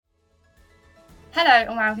Hello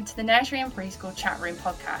and welcome to the Nursery and Preschool Chat Room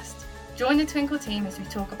podcast. Join the Twinkle team as we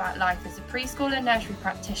talk about life as a preschool and nursery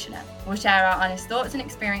practitioner. We'll share our honest thoughts and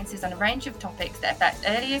experiences on a range of topics that affect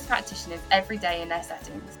early years practitioners every day in their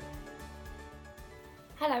settings.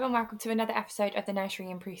 Hello and welcome to another episode of the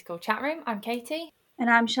Nursery and Preschool Chat Room. I'm Katie. And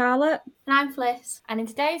I'm Charlotte. And I'm Fliss. And in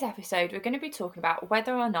today's episode, we're going to be talking about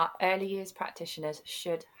whether or not early years practitioners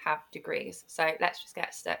should have degrees. So let's just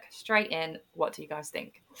get stuck straight in. What do you guys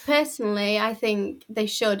think? Personally, I think they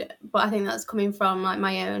should, but I think that's coming from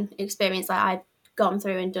my own experience. I've gone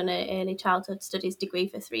through and done an early childhood studies degree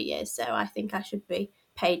for 3 years, so I think I should be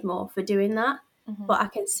paid more for doing that. But I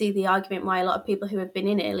can see the argument why a lot of people who have been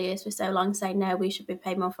in early years for so long say, no, we should be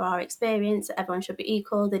paid more for our experience, everyone should be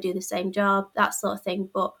equal, they do the same job, that sort of thing.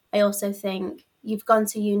 But I also think you've gone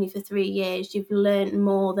to uni for 3 years, you've learned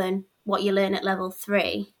more than what you learn at level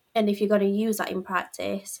 3. And if you're going to use that in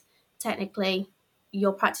practice, technically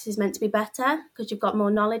your practice is meant to be better because you've got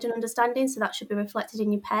more knowledge and understanding, so that should be reflected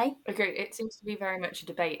in your pay. Agreed. It seems to be very much a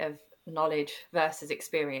debate of knowledge versus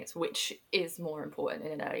experience, which is more important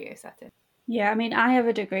in an early year setting. Yeah, I mean, I have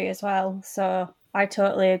a degree as well, so I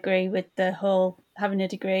totally agree with the whole having a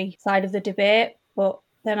degree side of the debate. But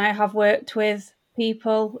then I have worked with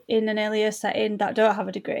people in an earlier setting that don't have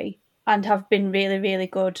a degree and have been really, really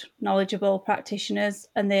good, knowledgeable practitioners,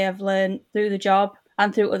 and they have learned through the job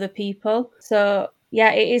and through other people. So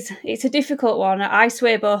yeah, it's a difficult one. I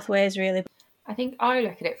sway both ways, really. I think I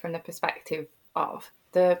look at it from the perspective of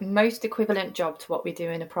the most equivalent job to what we do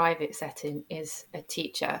in a private setting is a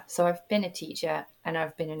teacher. So I've been a teacher and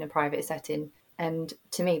I've been in a private setting, and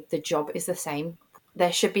to me the job is the same.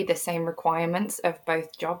 There should be the same requirements of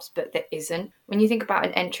both jobs, but there isn't. When you think about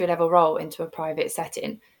an entry-level role into a private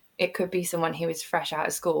setting, it could be someone who is fresh out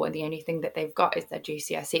of school and the only thing that they've got is their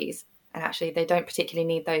GCSEs. And actually they don't particularly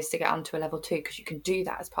need those to get onto a level 2 because you can do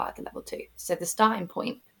that as part of the level 2. So the starting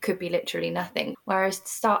point could be literally nothing. Whereas to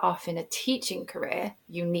start off in a teaching career,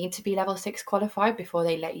 you need to be level 6 qualified before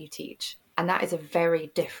they let you teach. And that is a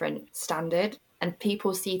very different standard. And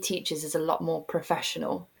people see teachers as a lot more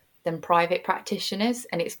professional than private practitioners.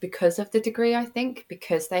 And it's because of the degree, I think,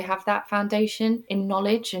 because they have that foundation in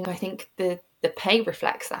knowledge. And I think the pay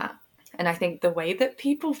reflects that. And I think the way that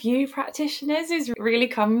people view practitioners really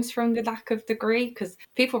comes from the lack of degree, because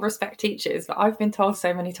people respect teachers, but I've been told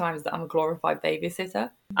so many times that I'm a glorified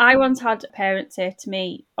babysitter. I once had a parent say to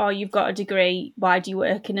me, oh, you've got a degree, why do you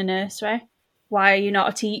work in a nursery? Why are you not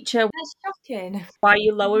a teacher? That's shocking. Why are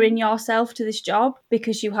you lowering yourself to this job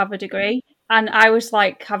because you have a degree? And I was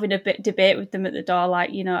like having a bit debate with them at the door,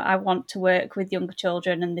 like, you know, I want to work with younger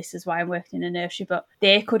children and this is why I'm working in a nursery. But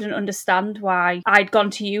they couldn't understand why I'd gone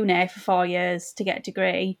to uni for 4 years to get a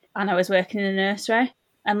degree and I was working in a nursery.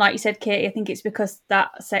 And like you said, Katie, I think it's because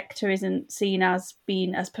that sector isn't seen as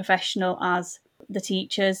being as professional as the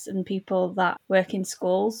teachers and people that work in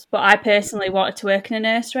schools. But I personally wanted to work in a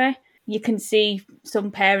nursery. You can see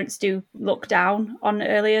some parents do look down on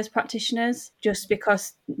early years practitioners just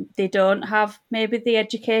because they don't have maybe the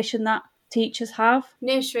education that teachers have.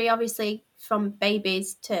 Nursery, obviously, from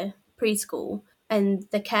babies to preschool, and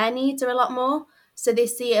the care needs are a lot more. So they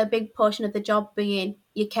see a big portion of the job being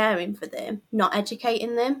you're caring for them, not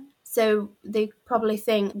educating them. So they probably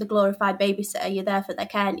think the glorified babysitter, you're there for their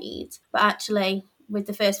care needs. But actually, with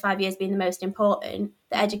the first 5 years being the most important,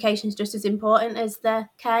 the education is just as important as the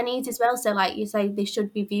care needs as well. So like you say, they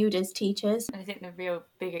should be viewed as teachers. And I think the real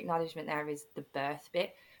big acknowledgement there is the birth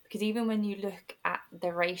bit, because even when you look at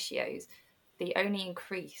the ratios, they only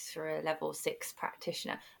increase for a level 6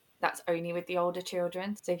 practitioner. That's only with the older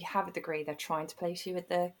children. So if you have a degree, they're trying to place you with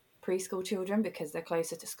the preschool children because they're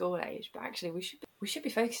closer to school age. But actually, we should be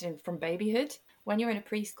focusing from babyhood. When you're in a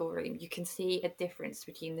preschool room, you can see a difference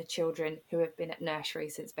between the children who have been at nursery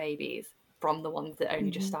since babies from the ones that only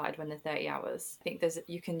just started when they're 30 hours. I think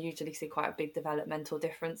you can usually see quite a big developmental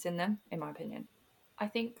difference in them, in my opinion. I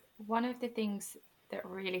think one of the things that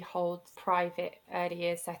really holds private early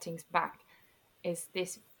years settings back is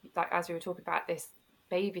this, like as we were talking about, this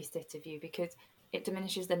babysitter view, because it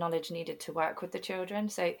diminishes the knowledge needed to work with the children.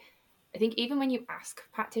 So I think even when you ask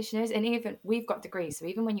practitioners, and even we've got degrees, so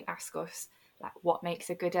even when you ask us like what makes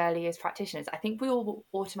a good early years practitioners, I think we all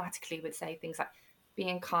automatically would say things like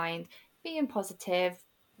being kind, being positive,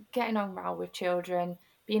 getting on well with children,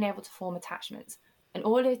 being able to form attachments. And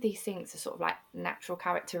all of these things are sort of like natural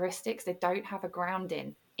characteristics. They don't have a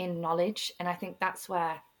grounding in knowledge. And I think that's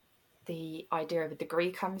where the idea of a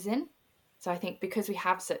degree comes in. So I think because we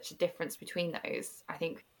have such a difference between those, I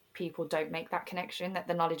think people don't make that connection that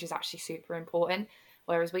the knowledge is actually super important.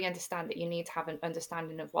 Whereas we understand that you need to have an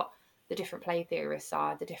understanding of what the different play theorists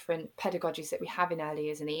are, the different pedagogies that we have in early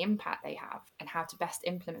years and the impact they have and how to best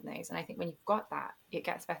implement those. And I think when you've got that, it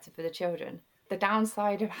gets better for the children. The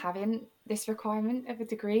downside of having this requirement of a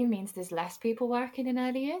degree means there's less people working in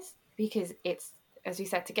early years, because it's, as we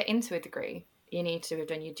said, to get into a degree, you need to have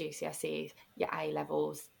done your GCSEs, your A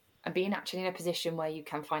levels, and being actually in a position where you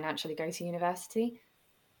can financially go to university.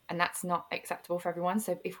 And that's not acceptable for everyone.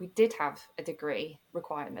 So if we did have a degree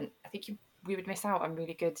requirement, I think we would miss out on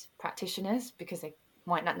really good practitioners, because they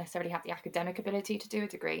might not necessarily have the academic ability to do a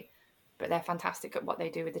degree, but they're fantastic at what they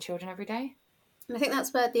do with the children every day. And I think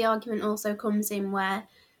that's where the argument also comes in, where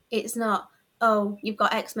it's not, oh, you've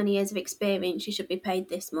got X many years of experience, you should be paid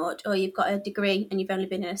this much, or you've got a degree and you've only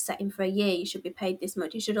been in a setting for a year, you should be paid this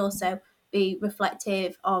much. You should also be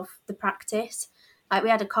reflective of the practice. Like, we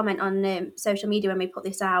had a comment on social media when we put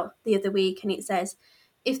this out the other week, and it says,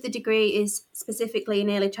 if the degree is specifically in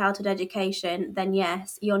early childhood education, then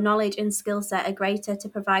yes, your knowledge and skill set are greater to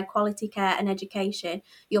provide quality care and education.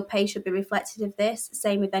 Your pay should be reflective of this,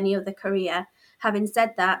 same with any other career. Having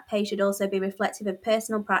said that, pay should also be reflective of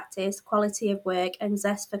personal practice, quality of work, and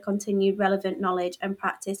zest for continued relevant knowledge and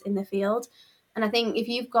practice in the field. And I think if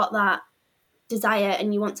you've got that desire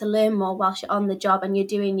and you want to learn more whilst you're on the job and you're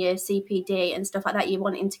doing your CPD and stuff like that, you're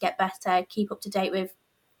wanting to get better, keep up to date with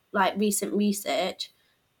like recent research,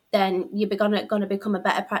 then you're going to become a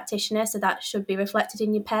better practitioner. So that should be reflected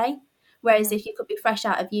in your pay. Whereas if you could be fresh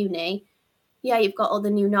out of uni, yeah, you've got all the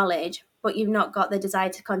new knowledge, but you've not got the desire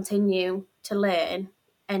to continue to learn,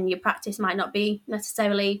 and your practice might not be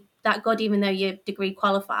necessarily that good, even though you're degree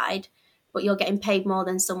qualified, but you're getting paid more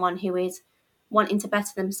than someone who is wanting to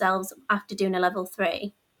better themselves after doing a level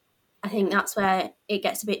 3. I think that's where it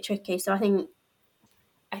gets a bit tricky. So I think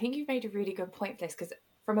you've made a really good point for this, because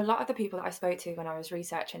from a lot of the people that I spoke to when I was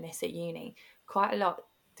researching this at uni, quite a lot of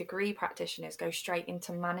degree practitioners go straight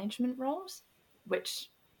into management roles, which,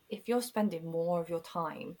 if you're spending more of your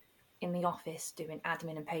time in the office doing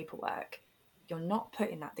admin and paperwork, you're not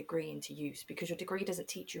putting that degree into use, because your degree doesn't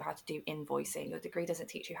teach you how to do invoicing. Your degree doesn't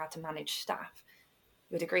teach you how to manage staff.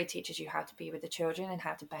 Your degree teaches you how to be with the children and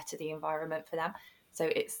how to better the environment for them. So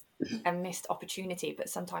it's a missed opportunity, but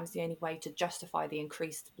sometimes the only way to justify the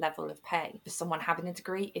increased level of pay for someone having a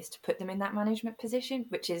degree is to put them in that management position,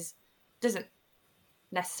 which doesn't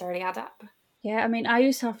necessarily add up. Yeah, I mean, I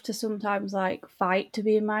used to have to sometimes like fight to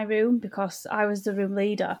be in my room because I was the room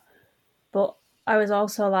leader, but I was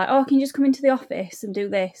also like, oh, can you just come into the office and do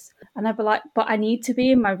this? And I'd be like, but I need to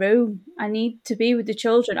be in my room. I need to be with the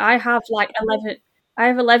children. I have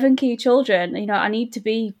 11 key children. You know, I need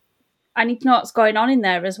to know what's going on in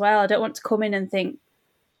there as well. I don't want to come in and think,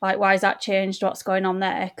 like, why has that changed? What's going on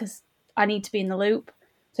there? Because I need to be in the loop.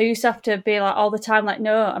 So you used to have to be like all the time, like,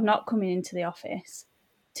 no, I'm not coming into the office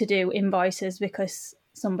to do invoices because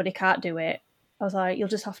somebody can't do it. I was like, you'll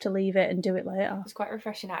just have to leave it and do it later. It's quite a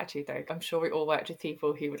refreshing attitude, though. I'm sure we all worked with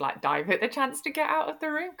people who would like dive at the chance to get out of the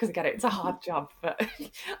room, because again, it's a hard job, but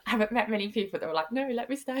I haven't met many people that were like, no, let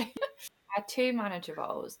me stay. I had 2 manager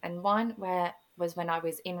roles, and one was when I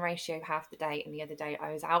was in ratio half the day, and the other day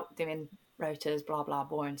I was out doing rotas, blah, blah,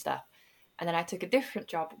 boring stuff. And then I took a different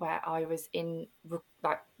job where I was in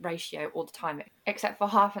like ratio all the time, except for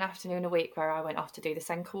half an afternoon a week where I went off to do the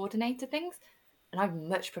SEND coordinator things. And I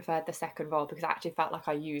much preferred the second role, because I actually felt like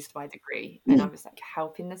I used my degree and I was like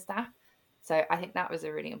helping the staff. So I think that was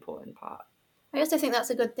a really important part. I also think that's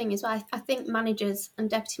a good thing as well. I think managers and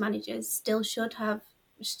deputy managers still should have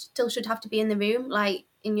to be in the room. Like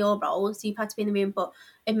in your roles, you've had to be in the room, but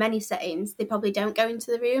in many settings, they probably don't go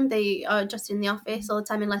into the room. They are just in the office all the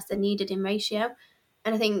time unless they're needed in ratio.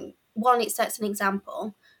 And I think, one, it sets an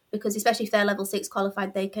example, because especially if they're level 6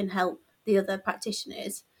 qualified, they can help the other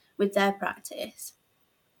practitioners with their practice.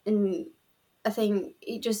 And I think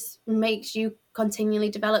it just makes you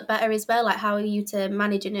continually develop better as well. Like, how are you to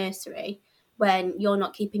manage a nursery when you're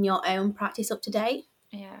not keeping your own practice up to date?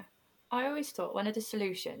 Yeah. I always thought one of the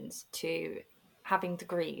solutions to having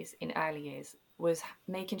degrees in early years was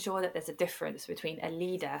making sure that there's a difference between a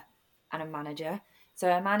leader and a manager.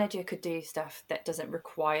 So a manager could do stuff that doesn't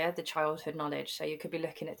require the childhood knowledge. So you could be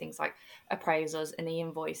looking at things like appraisals and the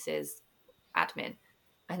invoices, admin.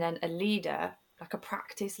 And then a leader, like a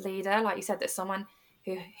practice leader, like you said, that's someone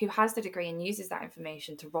who has the degree and uses that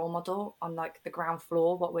information to role model on like the ground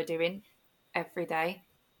floor what we're doing every day.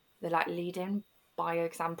 They're like leading by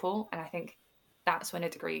example. And I think that's when a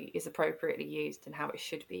degree is appropriately used and how it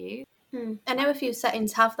should be used. I know a few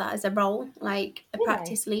settings have that as a role, like a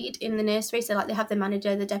practice lead in the nursery. So like they have the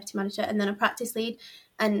manager, the deputy manager, and then a practice lead.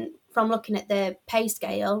 And from looking at the pay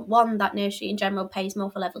scale, one, that nursery in general pays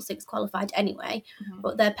more for level 6 qualified anyway,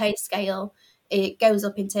 but their pay scale it goes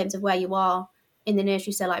up in terms of where you are in the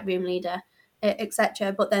nursery, so like room leader,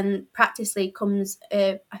 etc. But then practice lead comes,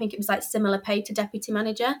 I think it was like similar pay to deputy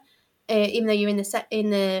manager, even though you're in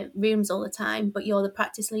the rooms all the time, but you're the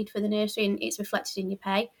practice lead for the nursery and it's reflected in your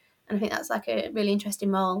pay. And I think that's like a really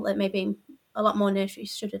interesting role that maybe a lot more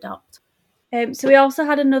nurseries should adopt. So we also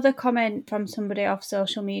had another comment from somebody off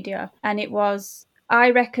social media, and it was, I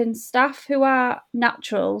reckon staff who are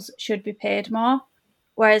naturals should be paid more.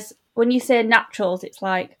 Whereas when you say naturals, it's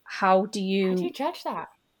like, how do you judge that?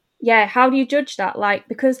 Yeah, how do you judge that? Like,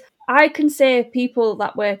 because I can say people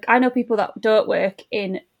that work, I know people that don't work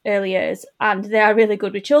in early years and they are really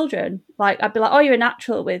good with children. Like, I'd be like, oh, you're a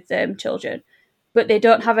natural with children, but they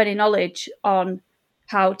don't have any knowledge on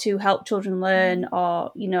how to help children learn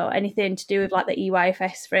or, you know, anything to do with like the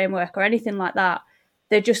EYFS framework or anything like that.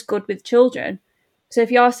 They're just good with children. So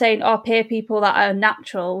if you're saying, oh, pay people that are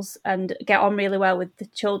naturals and get on really well with the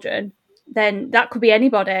children, then that could be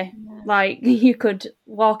anybody. Yeah. Like, you could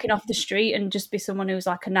walk in off the street and just be someone who's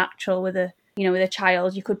like a natural with a, you know, with a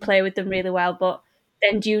child. You could play with them really well, but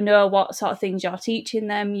then do you know what sort of things you're teaching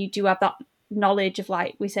them? You do have that knowledge of,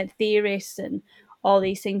 like we said, theorists and all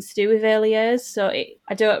these things to do with early years. So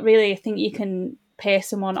I don't really think you can pay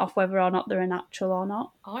someone off whether or not they're a natural or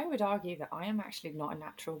not. I would argue that I am actually not a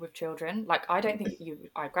natural with children. Like, I don't think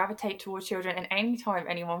I gravitate towards children, and anytime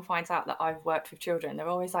anyone finds out that I've worked with children, they're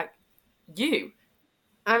always like, you.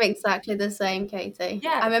 I'm exactly the same, Katie.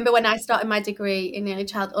 Yeah. I remember when I started my degree in early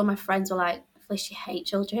childhood, all my friends were like, Felicia, you hate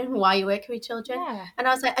children. Why are you working with children? Yeah. And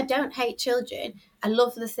I was like, I don't hate children. I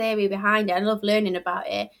love the theory behind it. I love learning about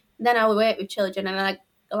it. And then I would work with children and I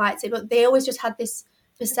liked it. But they always just had this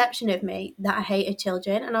perception of me that I hated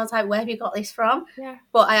children. And I was like, where have you got this from? Yeah.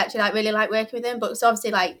 But I actually really like working with them. But so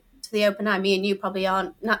obviously, like, to the open eye, me and you probably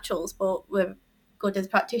aren't naturals, but we're good as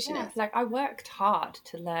practitioners. Yeah. Like, I worked hard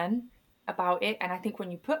to learn about it, and I think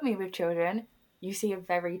when you put me with children, you see a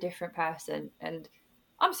very different person. And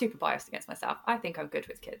I'm super biased against myself. I think I'm good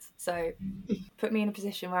with kids, so put me in a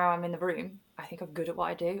position where I'm in the room, I think I'm good at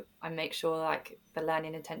what I do. I make sure like the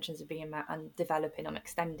learning intentions are being met and developing, I'm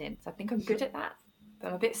extending, so I think I'm good at that. But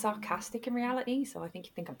I'm a bit sarcastic in reality, so I think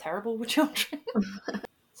you think I'm terrible with children.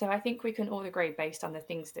 So I think we can all agree, based on the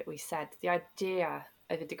things that we said, the idea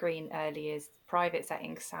of a degree in early years private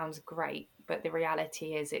settings sounds great, but the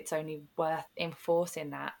reality is it's only worth enforcing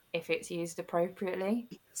that if it's used appropriately.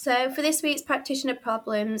 So for this week's practitioner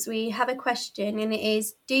problems, we have a question, and it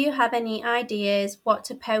is, do you have any ideas what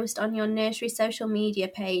to post on your nursery social media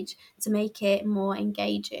page to make it more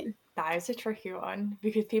engaging? That is a tricky one,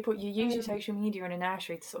 because you use your social media in a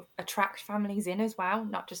nursery to sort of attract families in as well,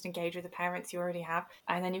 not just engage with the parents you already have.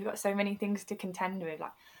 And then you've got so many things to contend with.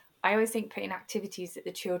 Like, I always think putting activities that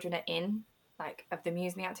the children are in, like of the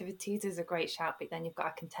amusing activities, is a great shout, but then you've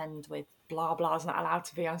got to contend with blah blah's not allowed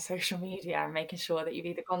to be on social media, and making sure that you've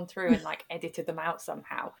either gone through and like edited them out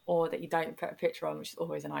somehow, or that you don't put a picture on, which is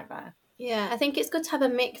always a nightmare. Yeah, I think it's good to have a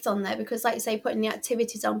mix on there, because like you say, putting the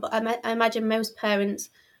activities on, but I imagine most parents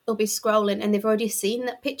will be scrolling and they've already seen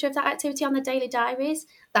that picture of that activity on the daily diaries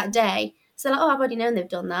that day. So like, oh, I've already known they've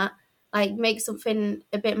done that. Like, make something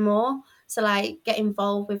a bit more. So like, get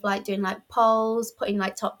involved with like doing like polls, putting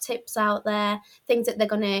like top tips out there, things that they're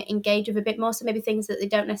going to engage with a bit more. So maybe things that they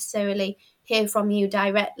don't necessarily hear from you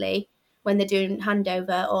directly when they're doing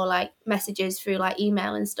handover, or like messages through like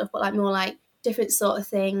email and stuff, but like more like different sort of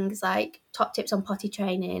things, like top tips on potty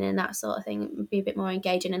training and that sort of thing would be a bit more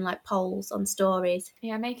engaging, and like polls on stories.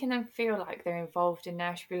 Yeah, making them feel like they're involved in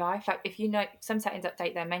nursery life. Like, if you know some settings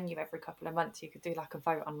update their menu every couple of months, you could do like a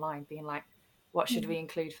vote online being like, what should we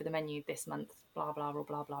include for the menu this month? Blah, blah, blah,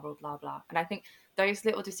 blah, blah, blah, blah, blah. And I think those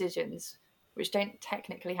little decisions, which don't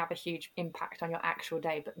technically have a huge impact on your actual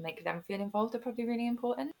day, but make them feel involved, are probably really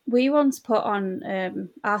important. We once put on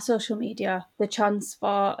our social media the chance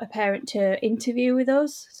for a parent to interview with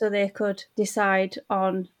us, so they could decide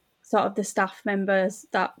on sort of the staff members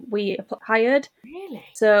that we hired. Really?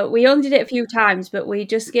 So we only did it a few times, but we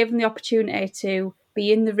just gave them the opportunity to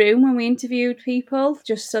be in the room when we interviewed people,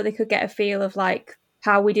 just so they could get a feel of like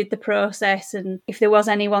how we did the process, and if there was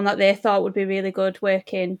anyone that they thought would be really good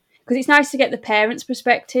working. Because it's nice to get the parents'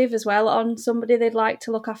 perspective as well on somebody they'd like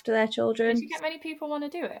to look after their children. Did you get many people want to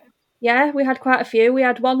do it? Yeah, we had quite a few. We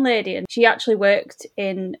had one lady, and she actually worked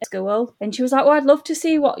in school, and she was like, oh, I'd love to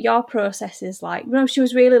see what your process is like. You know, she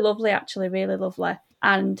was really lovely, actually, really lovely.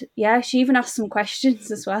 And yeah, she even asked some questions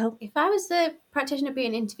as well. If I was the practitioner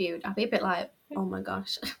being interviewed, I'd be a bit like, oh my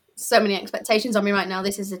gosh, So many expectations on me right now.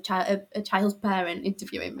 This is a child's parent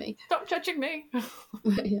interviewing me. Stop judging me.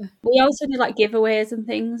 Yeah. We also did like giveaways and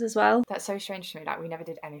things as well. That's so strange to me. Like, we never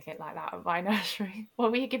did anything like that at my nursery.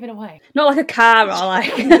 What were you giving away? Not like a car or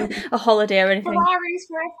like a holiday or anything. Ferraris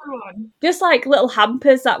for everyone. Just like little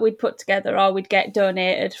hampers that we'd put together or we'd get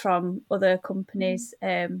donated from other companies.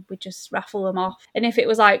 We'd just raffle them off. And if it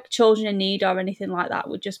was like children in need or anything like that,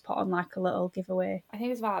 we'd just put on like a little giveaway. I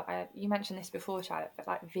think as well, you mentioned this before, Charlotte, but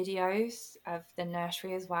like videos of the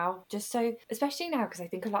nursery as well. Just so, especially now, because I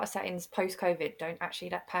think a lot of settings post-COVID don't actually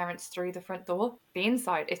let parents through the front door. The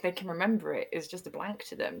inside, if they can remember it, is just a blank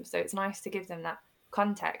to them. So it's nice to give them that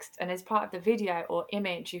context, and as part of the video or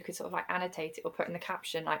image you could sort of like annotate it or put in the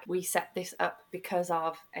caption like, we set this up because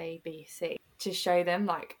of A, B, C, to show them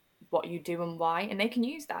like what you do and why, and they can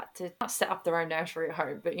use that to not set up their own nursery at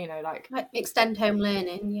home, but you know, like extend home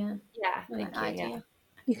learning. Yeah.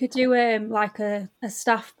 You could do like a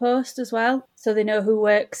staff post as well, so they know who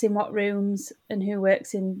works in what rooms and who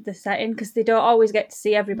works in the setting, because they don't always get to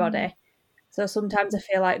see everybody. So sometimes I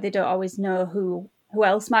feel like they don't always know who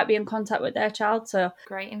else might be in contact with their child. So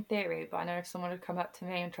great in theory, but I know if someone had come up to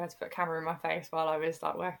me and tried to put a camera in my face while I was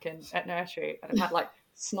like working at nursery, I'd have had like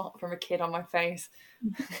snot from a kid on my face,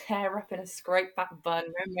 hair up in a scraped back bun,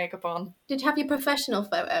 no makeup on. Did you have your professional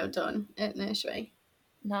photo done at nursery?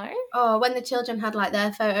 No. Oh, when the children had like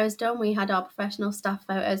their photos done, we had our professional staff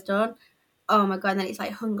photos done. Oh my God, and then it's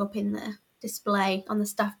like hung up in the display on the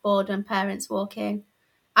staff board when parents walk in.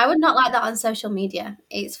 I would not like that on social media.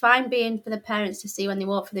 It's fine being for the parents to see when they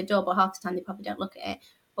walk through the door, but half the time they probably don't look at it.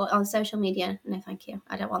 But on social media, no thank you.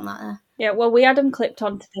 I don't want that there. yeah, well, we had them clipped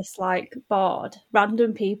onto this like board.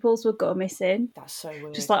 Random people's would go missing. That's so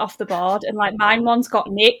weird. Just like off the board, and like mine once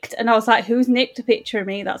got nicked, and I was like, who's nicked a picture of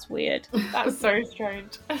me? That's weird. That's so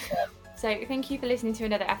strange. So thank you for listening to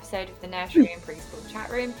another episode of the Nursery and Preschool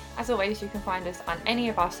Chat Room. As always, you can find us on any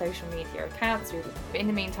of our social media accounts. But in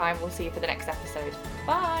the meantime, we'll see you for the next episode.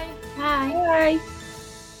 Bye. Bye. Bye.